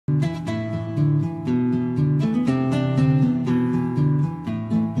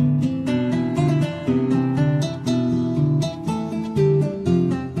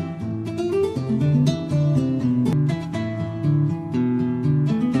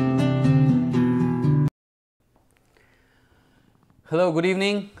Hello, good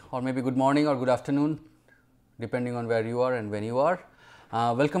evening or maybe good morning or good afternoon depending on where you are and when you are.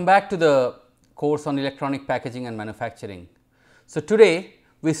 Welcome back to the course on electronic packaging and manufacturing. So, today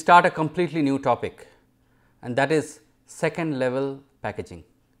we start a completely new topic and that is second level packaging.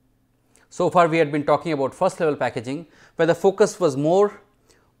 So far we had been talking about first level packaging where the focus was more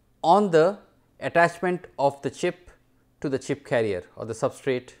on the attachment of the chip to the chip carrier or the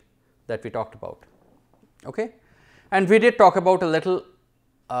substrate that we talked about. Okay? And we did talk about a little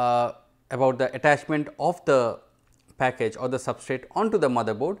about the attachment of the package or the substrate onto the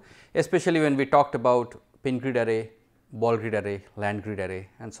motherboard, especially when we talked about pin grid array, ball grid array, land grid array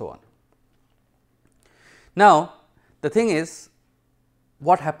and so on. Now, the thing is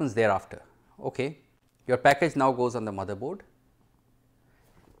what happens thereafter? Okay, your package now goes on the motherboard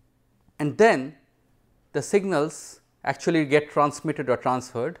and then the signals actually get transmitted or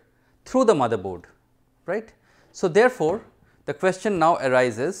transferred through the motherboard, right. So, therefore, the question now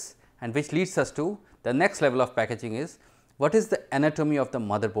arises and which leads us to the next level of packaging is what is the anatomy of the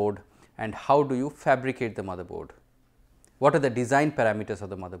motherboard and how do you fabricate the motherboard? What are the design parameters of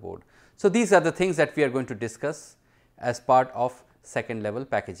the motherboard? So, these are the things that we are going to discuss as part of second level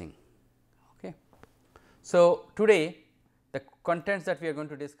packaging. Okay. So, today the contents that we are going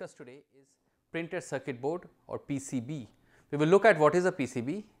to discuss today is printed circuit board or PCB. We will look at what is a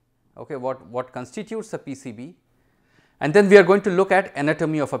PCB, okay, what constitutes a PCB, and then we are going to look at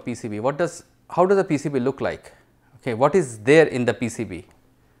anatomy of a PCB. How does a PCB look like? Okay, what is there in the PCB?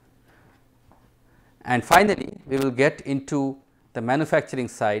 And finally, we will get into the manufacturing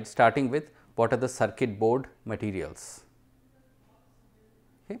side starting with what are the circuit board materials.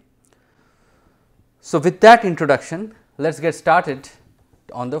 Okay. So, with that introduction, let us get started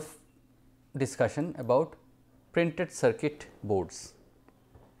on the discussion about printed circuit boards.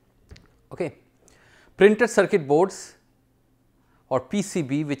 Okay. Printed circuit boards or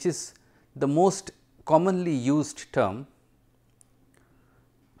PCB, which is the most commonly used term,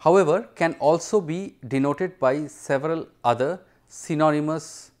 however, can also be denoted by several other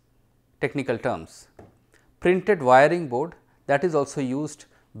synonymous technical terms. Printed wiring board, that is also used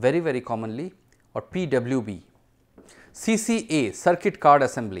very commonly, or PWB, CCA circuit card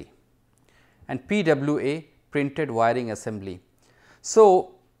assembly and PWA printed wiring assembly.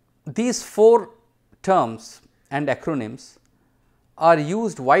 So, these four terms and acronyms are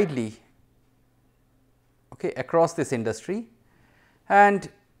used widely, okay, across this industry, and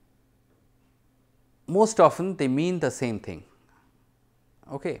most often they mean the same thing.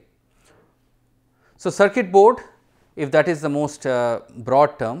 Okay. So, circuit board, if that is the most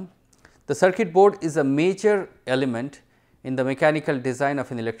broad term, the circuit board is a major element in the mechanical design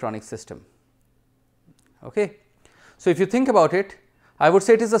of an electronic system. Okay. So, if you think about it, I would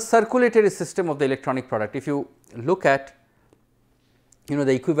say it is a circulatory system of the electronic product. If you look at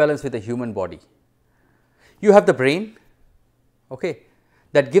the equivalence with the human body, you have the brain, okay,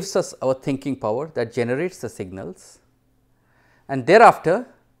 that gives us our thinking power, that generates the signals, and thereafter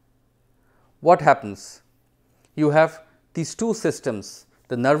what happens? You have these two systems,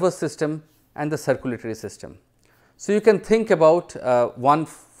 the nervous system and the circulatory system. So, you can think about one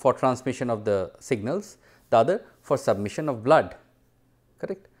for transmission of the signals, the other for submission of blood,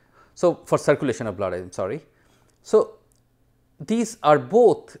 correct. So, for circulation of blood, I am sorry. So, these are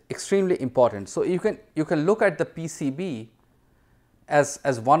both extremely important. So, you can look at the PCB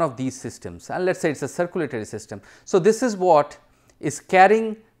as one of these systems, and let us say it is a circulatory system. So, this is what is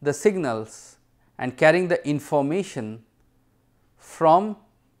carrying the signals and carrying the information from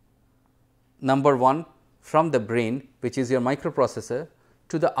number one, from the brain, which is your microprocessor,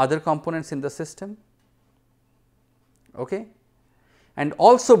 to the other components in the system, okay, and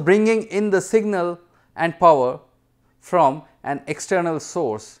also bringing in the signal and power from an external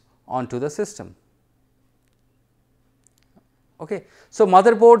source onto the system. Okay. So,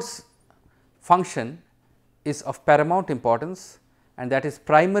 motherboard's function is of paramount importance, and that is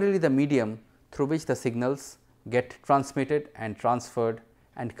primarily the medium through which the signals get transmitted and transferred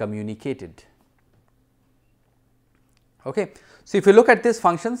and communicated. Okay. So, if you look at these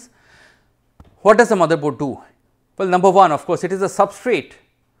functions, what does the motherboard do? Well, number one, of course, it is a substrate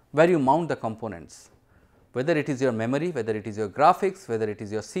where you mount the components, whether it is your memory, whether it is your graphics, whether it is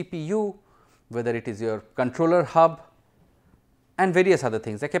your CPU, whether it is your controller hub and various other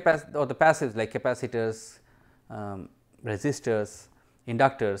things, the passives like capacitors, resistors,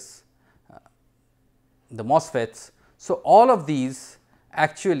 inductors, the MOSFETs. So, all of these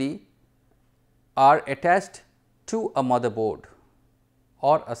actually are attached to a motherboard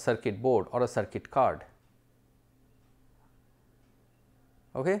or a circuit board or a circuit card.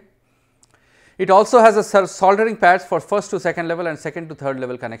 Okay. It also has a soldering pads for first to second level and second to third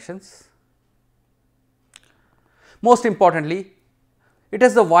level connections. Most importantly, it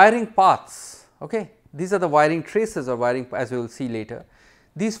has the wiring paths. Okay. These are the wiring traces or wiring, as we will see later.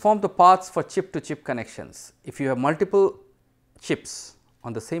 These form the paths for chip to chip connections. If you have multiple chips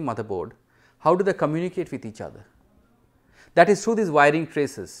on the same motherboard, how do they communicate with each other? That is through these wiring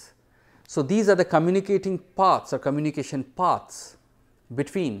traces. So, these are the communicating paths or communication paths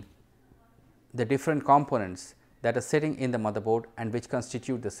between the different components that are sitting in the motherboard and which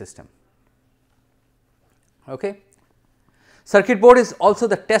constitute the system. Okay. Circuit board is also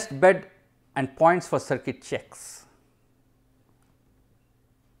the test bed and points for circuit checks.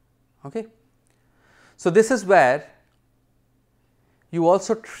 Okay. So, this is where you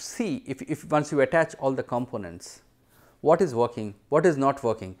also see if once you attach all the components, what is working, what is not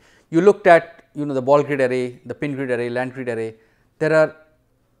working. You looked at the ball grid array, the pin grid array, land grid array. There are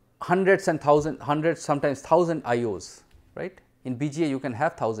hundreds and hundreds sometimes 1000 IOs, right. In BGA you can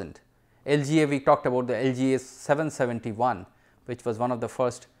have 1000. LGA, we talked about the LGA 771, which was one of the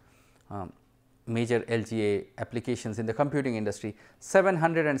first major LGA applications in the computing industry,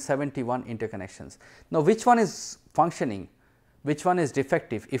 771 interconnections. Now, which one is functioning, which one is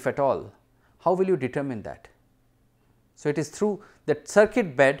defective if at all, how will you determine that? So, it is through that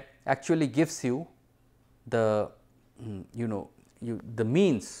circuit bed actually gives you the the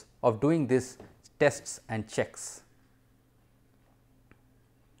means of doing this tests and checks.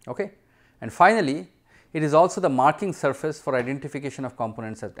 Okay. And finally, it is also the marking surface for identification of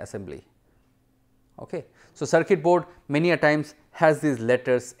components at assembly. Okay. So, circuit board many a times has these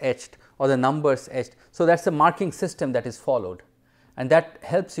letters etched or the numbers etched. So, that is a marking system that is followed, and that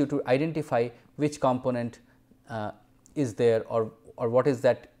helps you to identify which component is there or what is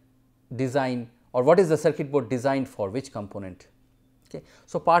that design or what is the circuit board designed for, which component. Okay.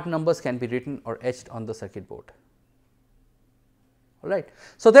 So, part numbers can be written or etched on the circuit board. All right.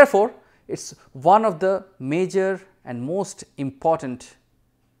 So, therefore, it is one of the major and most important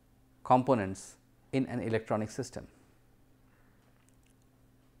components in an electronic system.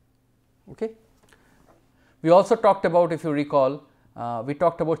 Okay. We also talked about, if you recall, we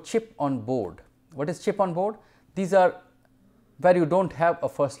talked about chip on board. What is chip on board? These are where you do not have a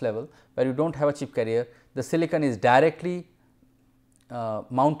first level, where you do not have a chip carrier, the silicon is directly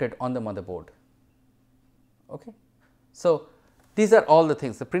mounted on the motherboard. Okay. So, these are all the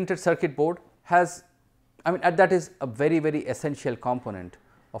things. The printed circuit board has, that is a very essential component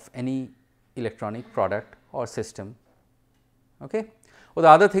of any electronic product or system. Okay. Well, the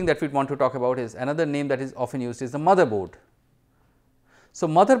other thing that we want to talk about is another name that is often used is the motherboard. So,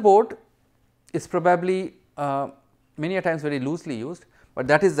 motherboard is probably many a times very loosely used, but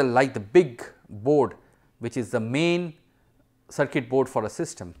that is like the big board which is the main circuit board for a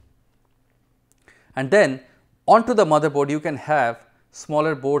system. And then onto the motherboard you can have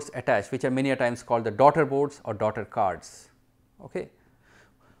smaller boards attached, which are many a times called the daughter boards or daughter cards. Okay.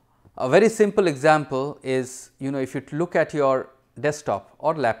 A very simple example is, if you look at your desktop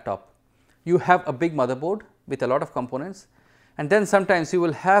or laptop, you have a big motherboard with a lot of components, and then sometimes you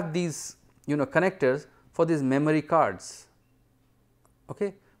will have these connectors for these memory cards,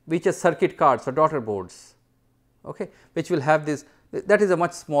 okay, which are circuit cards or daughter boards, okay, which will have this, that is a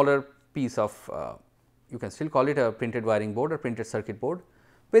much smaller piece of you can still call it a printed wiring board or printed circuit board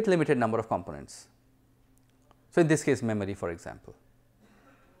with limited number of components. So, in this case memory, for example.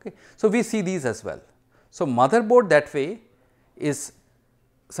 Okay. So, we see these as well. So, motherboard that way is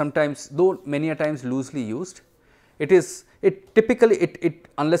sometimes, though many a times loosely used, it typically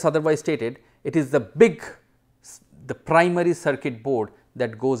unless otherwise stated, it is the primary circuit board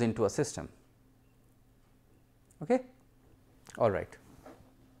that goes into a system. Okay. All right.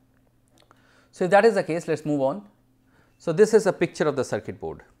 So, if that is the case, let us move on. So, this is a picture of the circuit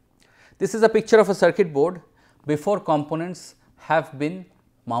board. This is a picture of a circuit board before components have been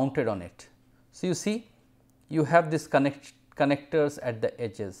mounted on it. So, you see you have this connectors at the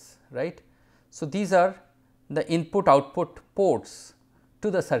edges, right. So, these are the input output ports to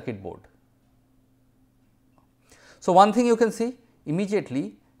the circuit board. So, one thing you can see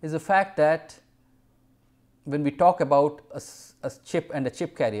immediately is the fact that when we talk about a chip and a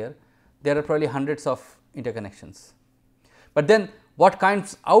chip carrier, there are probably hundreds of interconnections, but then what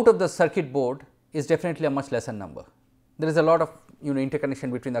comes out of the circuit board is definitely a much lesser number. There is a lot of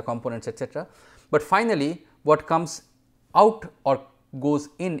interconnection between the components, etc., but finally what comes out or goes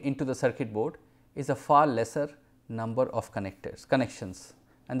into the circuit board is a far lesser number of connections,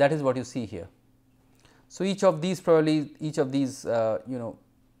 and that is what you see here. So, each of these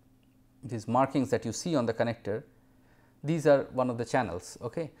these markings that you see on the connector, these are one of the channels.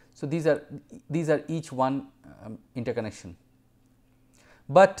 Okay. So, these are each one interconnection,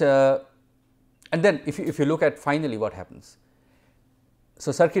 but and then if you look at finally what happens.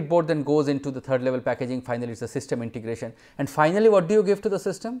 So, circuit board then goes into the third level packaging, finally it is the system integration, and finally what do you give to the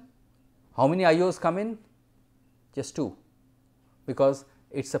system? How many IOs come in? Just 2, because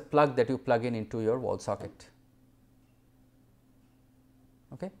it is a plug that you plug in into your wall socket.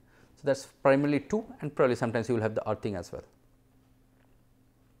 Okay. So, that is primarily 2, and probably sometimes you will have the earthing as well.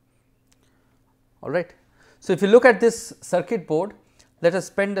 All right. So, if you look at this circuit board, let us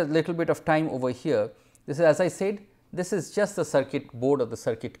spend a little bit of time over here. This is, as I said, this is just the circuit board or the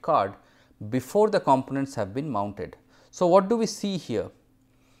circuit card before the components have been mounted. So, what do we see here?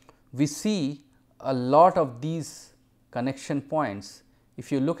 We see a lot of these connection points.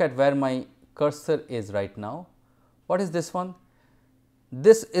 If you look at where my cursor is right now, what is this one?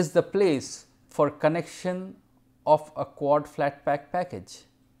 This is the place for connection of a quad flat pack package,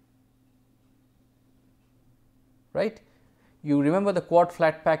 right. You remember the quad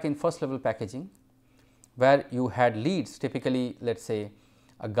flat pack in first level packaging, where you had leads, typically let us say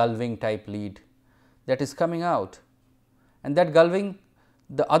a gullwing type lead that is coming out, and that gullwing,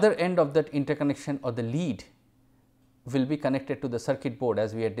 the other end of that interconnection or the lead will be connected to the circuit board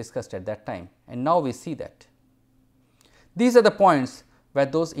as we had discussed at that time, and now we see that. These are the points where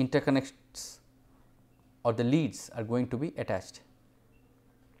those interconnects or the leads are going to be attached.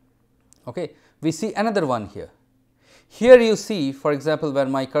 Okay. We see another one here. Here you see, for example, where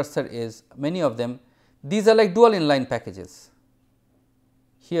my cursor is, many of them, these are like dual inline packages.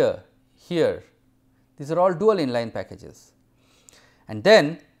 Here, these are all dual inline packages. And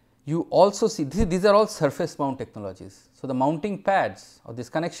then you also see these are all surface mount technologies. So, the mounting pads or these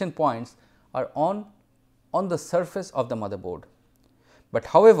connection points are on the surface of the motherboard. But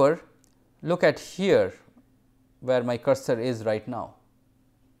however, look at here where my cursor is right now,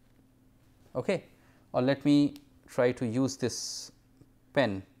 okay. Or let me try to use this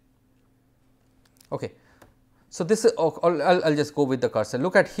pen. Okay. So, this is, I'll just go with the cursor.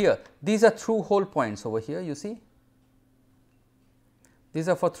 Look at here, these are through hole points over here, you see. These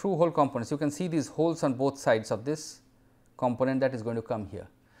are for through hole components. You can see these holes on both sides of this component that is going to come here.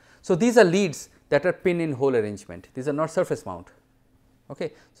 So, these are leads that are pin in hole arrangement, these are not surface mount.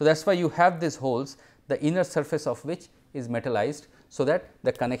 Okay. So, that is why you have these holes, the inner surface of which is metallized, so that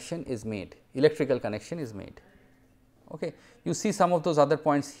the connection is made, electrical connection is made. Okay. You see some of those other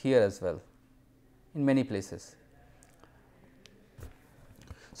points here as well in many places.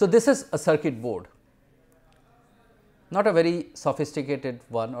 So, this is a circuit board, not a very sophisticated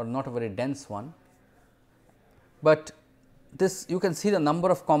one or not a very dense one, but this you can see the number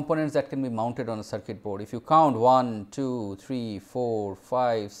of components that can be mounted on a circuit board. If you count 1, 2, 3, 4,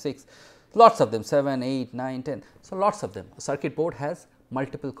 5, 6, lots of them, 7, 8, 9, 10. So, lots of them. A circuit board has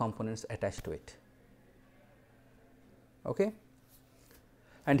multiple components attached to it. Okay.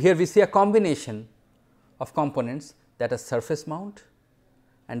 And here we see a combination of components that are surface mount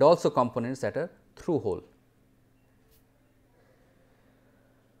and also components that are through hole.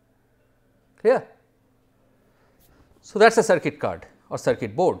 Clear? So, that is a circuit card or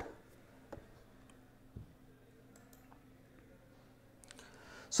circuit board.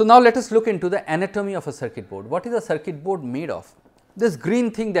 So, now let us look into the anatomy of a circuit board. What is a circuit board made of? This green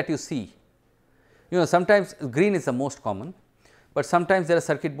thing that you see, you know, sometimes green is the most common, but sometimes there are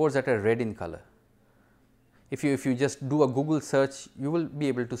circuit boards that are red in color. If you just do a Google search, you will be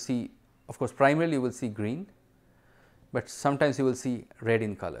able to see, of course, primarily you will see green, but sometimes you will see red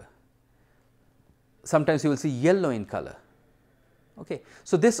in color. Sometimes you will see yellow in color. Okay.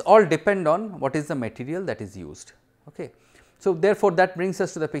 So, this all depend on what is the material that is used. Okay. So, therefore, that brings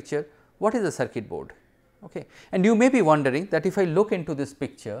us to the picture, what is a circuit board? Okay. And you may be wondering that if I look into this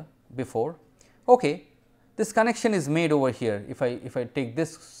picture before, okay, this connection is made over here. If I take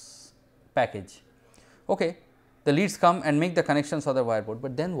this package, okay, the leads come and make the connections on the wire board,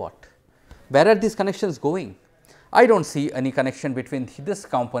 but then what? Where are these connections going? I do not see any connection between this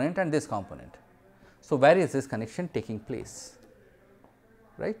component and this component. So, where is this connection taking place,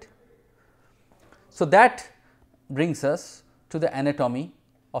 right? So, that brings us to the anatomy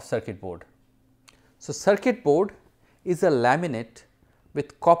of circuit board. So, circuit board is a laminate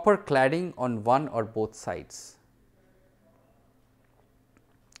with copper cladding on one or both sides.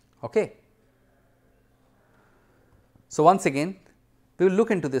 Okay. So, once again we will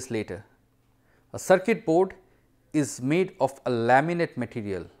look into this later. A circuit board is made of a laminate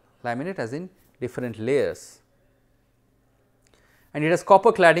material, laminate as in different layers, and it has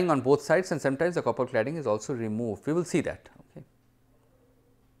copper cladding on both sides, and sometimes the copper cladding is also removed. We will see that. Okay.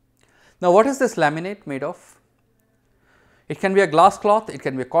 Now, what is this laminate made of? It can be a glass cloth, it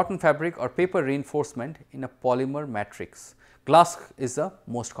can be a cotton fabric or paper reinforcement in a polymer matrix. Glass is the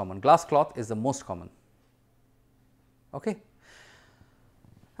most common, glass cloth is the most common. Okay.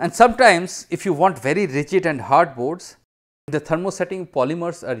 And sometimes if you want very rigid and hard boards, the thermosetting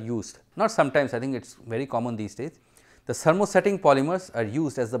polymers are used. Not sometimes, I think it is very common these days. The thermosetting polymers are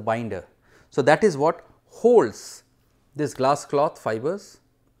used as the binder. So, that is what holds this glass cloth fibers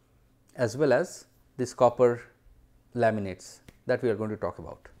as well as this copper laminates that we are going to talk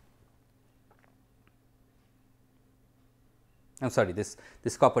about. I am sorry, this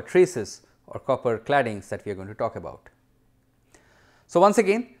copper traces or copper claddings that we are going to talk about. So, once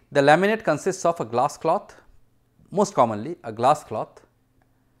again the laminate consists of a glass cloth, most commonly a glass cloth,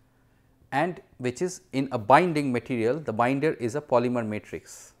 and which is in a binding material. The binder is a polymer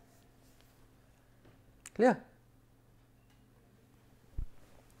matrix. Clear?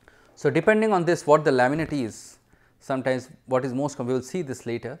 So, depending on this what the laminate is, sometimes what is most common, we will see this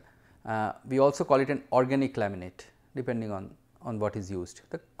later, we also call it an organic laminate depending on what is used.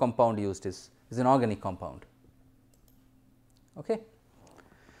 The compound used is an organic compound. Okay.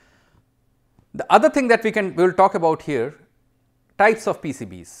 The other thing that we will talk about here, types of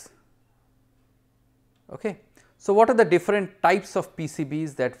PCBs. Okay. So, what are the different types of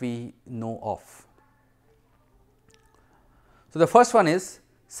PCBs that we know of? So, the first one is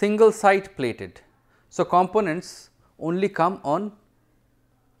single side plated. So, components only come on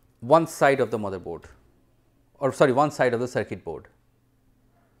one side of the motherboard, or sorry, one side of the circuit board.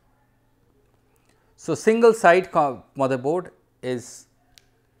 So, single side motherboard is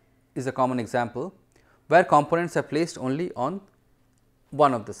a common example where components are placed only on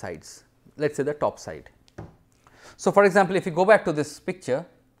one of the sides, let us say the top side. So, for example, if you go back to this picture,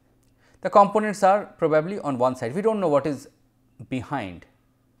 the components are probably on one side, we do not know what is behind,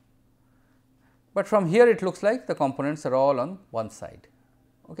 but from here it looks like the components are all on one side.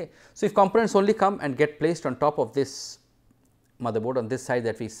 Okay. So, if components only come and get placed on top of this motherboard on this side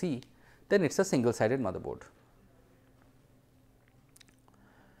that we see, then it is a single sided motherboard.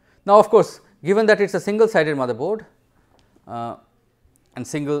 Now, of course, given that it is a single sided motherboard and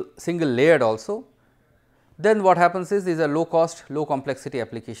single layered also, then what happens is these are low cost, low complexity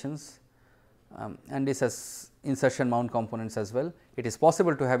applications, and this has insertion mount components as well. It is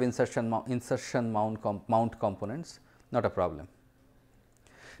possible to have insertion mount components, not a problem.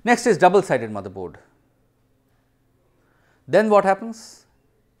 Next is double sided motherboard. Then what happens?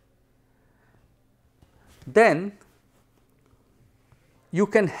 Then you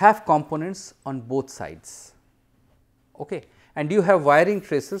can have components on both sides, okay, and you have wiring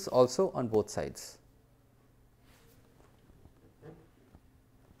traces also on both sides.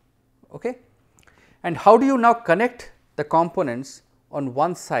 Okay. And how do you now connect the components on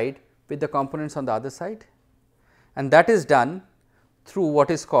one side with the components on the other side? And that is done through what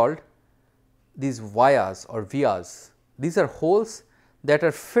is called these vias or vias. These are holes that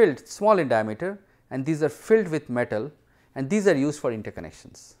are filled small in diameter, and these are filled with metal, and these are used for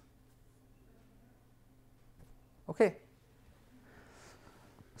interconnections. Okay.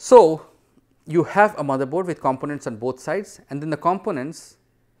 So, you have a motherboard with components on both sides, and then the components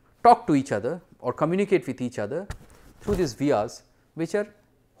talk to each other or communicate with each other through these vias, which are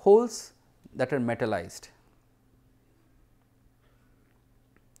holes that are metallized.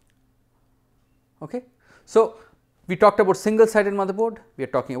 Okay. So, we talked about single sided motherboard, we are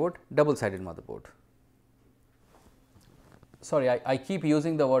talking about double sided motherboard. Sorry, I keep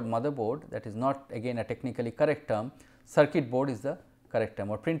using the word motherboard, that is not again a technically correct term. Circuit board is the correct term,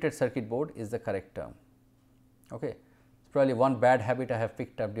 or printed circuit board is the correct term. Okay. It's probably one bad habit I have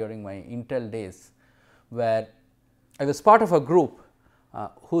picked up during my Intel days, where I was part of a group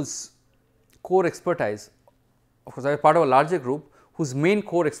whose core expertise, of course, I was part of a larger group whose main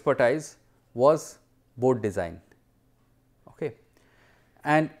core expertise was board design. Okay.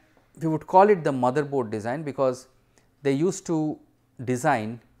 And we would call it the motherboard design, because they used to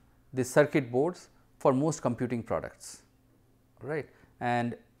design the circuit boards for most computing products, right.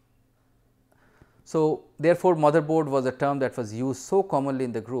 And so, therefore, motherboard was a term that was used so commonly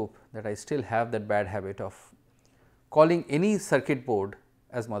in the group that I still have that bad habit of calling any circuit board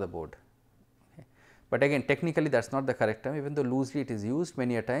as motherboard. Okay. But again, technically that is not the correct term, even though loosely it is used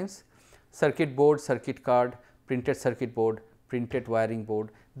many a times. Circuit board, circuit card, printed circuit board, printed wiring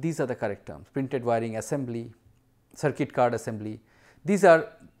board, these are the correct terms. Printed wiring assembly, circuit card assembly, these are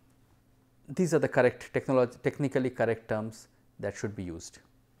the correct technically correct terms that should be used.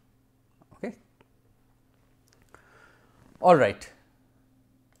 Okay. All right.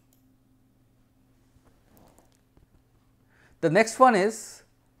 The next one is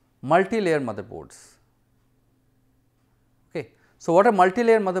multi-layer motherboards. So, what are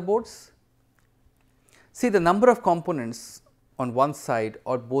multi-layer motherboards? See, the number of components on one side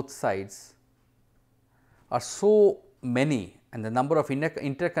or both sides are so many and the number of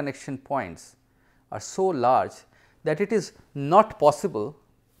interconnection points are so large that it is not possible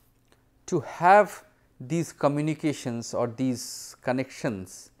to have these communications or these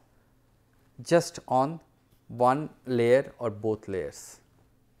connections just on one layer or both layers.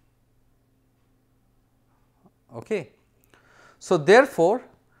 Okay. So, therefore,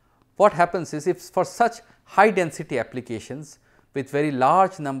 what happens is, if for such high density applications with very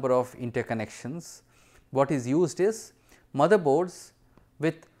large number of interconnections, what is used is motherboards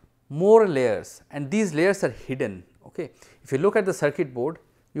with more layers, and these layers are hidden. Okay. If you look at the circuit board,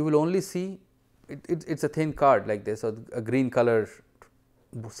 you will only see it is a thin card like this, or a green color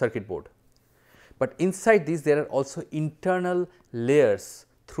circuit board, but inside these there are also internal layers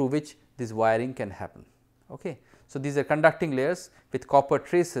through which this wiring can happen. Okay. So, these are conducting layers with copper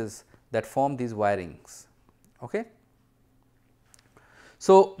traces that form these wirings. Okay.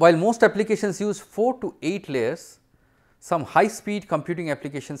 So, while most applications use 4 to 8 layers, some high speed computing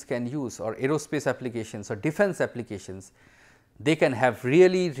applications can use, or aerospace applications or defense applications, they can have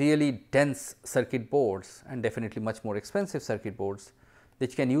really dense circuit boards and definitely much more expensive circuit boards,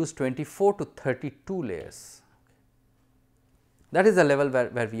 which can use 24 to 32 layers. That is the level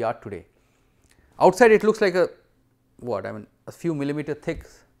where we are today. Outside it looks like a a few millimeter thick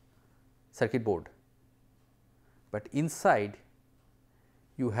circuit board, but inside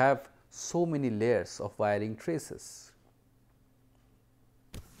you have so many layers of wiring traces.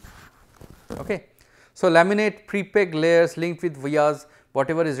 Okay. So, laminate pre-peg layers linked with vias,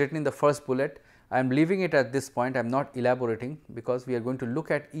 whatever is written in the first bullet, I am leaving it at this point, I am not elaborating, because we are going to look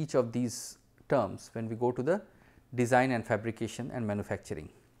at each of these terms when we go to the design and fabrication and manufacturing.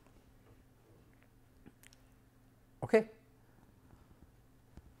 Okay.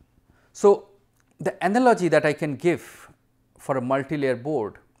 So, the analogy that I can give for a multi-layer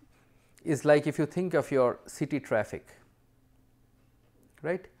board is like, if you think of your city traffic,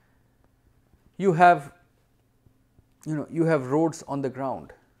 right. You have roads on the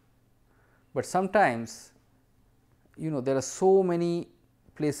ground, but sometimes there are so many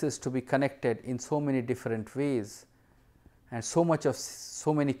places to be connected in so many different ways, and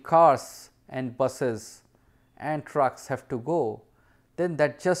so many cars and buses and trucks have to go, then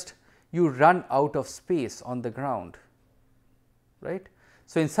that just you run out of space on the ground, right.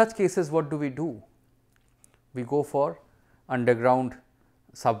 So, in such cases what do? We go for underground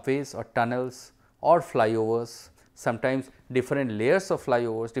subways or tunnels or flyovers, sometimes different layers of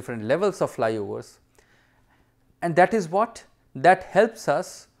flyovers, different levels of flyovers, and that is what that helps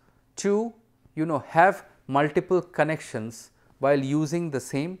us to have multiple connections while using the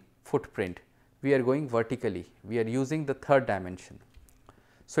same footprint. We are going vertically, we are using the third dimension.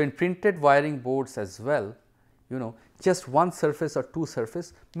 So, in printed wiring boards as well, just one surface or two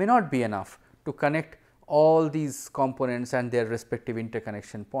surface may not be enough to connect all these components and their respective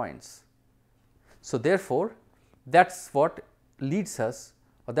interconnection points. So, therefore, that is what leads us,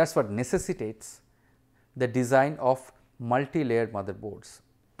 or that is what necessitates the design of multi-layer motherboards,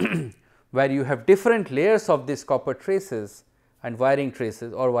 where you have different layers of these copper traces and wiring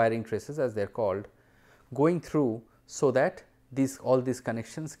traces, or wiring traces as they are called, going through, so that all these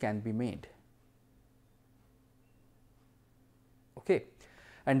connections can be made. Okay.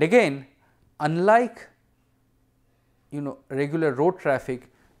 And again, unlike regular road traffic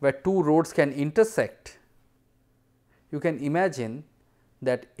where two roads can intersect, you can imagine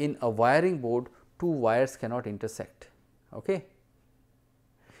that in a wiring board two wires cannot intersect. Okay.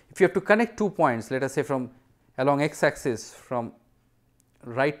 If you have to connect 2 points, let us say from along x axis from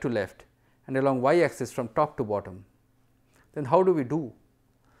right to left and along y axis from top to bottom, then how do we do?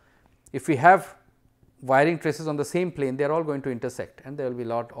 If we have wiring traces on the same plane, they are all going to intersect, and there will be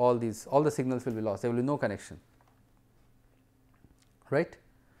all the signals will be lost, there will be no connection, right.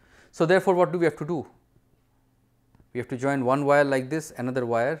 So, therefore, what do we have to do? We have to join one wire like this, another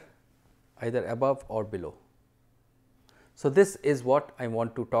wire either above or below. So, this is what I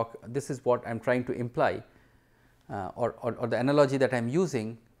want to talk, this is what I am trying to imply, or the analogy that I am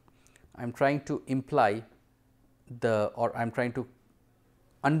using, I am trying to imply or I am trying to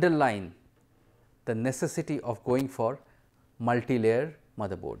underline the necessity of going for multi-layer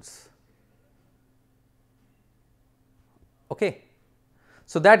motherboards. Okay.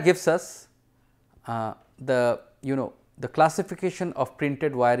 So, that gives us the classification of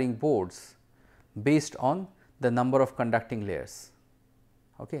printed wiring boards based on the number of conducting layers,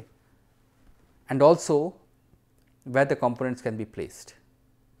 okay, and also where the components can be placed.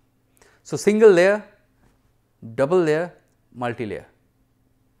 So, single layer, double layer, multi-layer,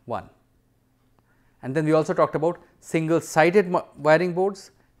 one. And then we also talked about single sided wiring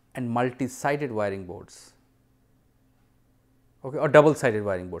boards and multi-sided wiring boards, okay, or double sided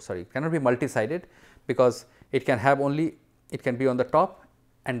wiring boards, sorry, it cannot be multi-sided because it can have only, it can be on the top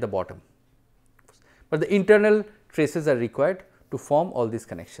and the bottom, but the internal traces are required to form all these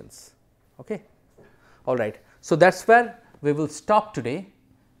connections. Okay. All right. So, that is where we will stop today,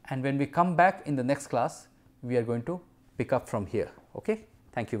 and when we come back in the next class, we are going to pick up from here. Okay.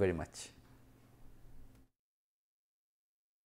 Thank you very much.